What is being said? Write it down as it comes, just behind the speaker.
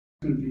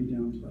going to be a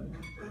downplay.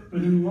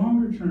 But in the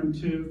longer term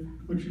too,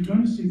 what you're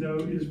going to see though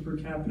is per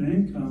capita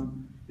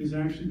income is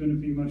actually going to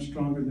be much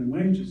stronger than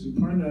wages. And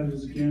part of that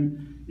is,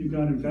 again, you've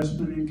got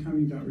investment income,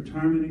 you've got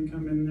retirement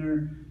income in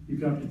there, you've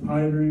got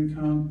proprietor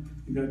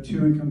income, you've got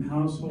two-income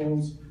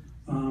households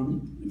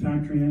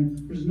factoring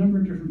in. There's a number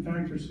of different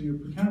factors, so your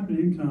per capita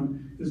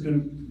income is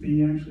going to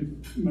be actually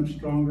much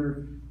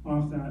stronger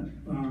off that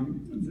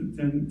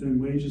than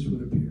wages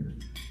would appear.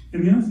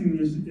 And the other thing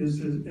is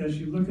as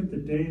you look at the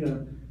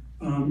data,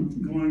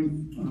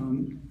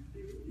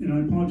 and I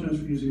apologize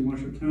for using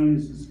Washoe County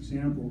as this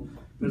example,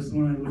 but it's the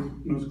one I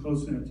looked most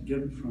closely at to get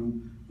it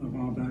from a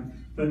while back.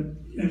 But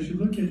as you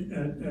look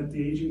at the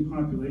aging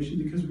population,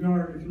 because we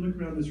are, if you look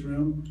around this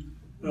room,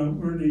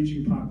 we're an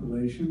aging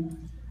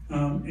population.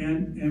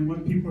 And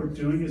what people are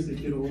doing as they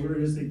get older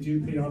is they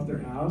do pay off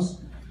their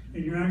house.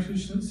 And you're actually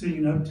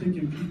seeing an uptick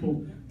in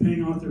people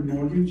paying off their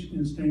mortgage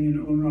and staying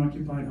in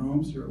owner-occupied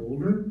homes. They're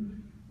older.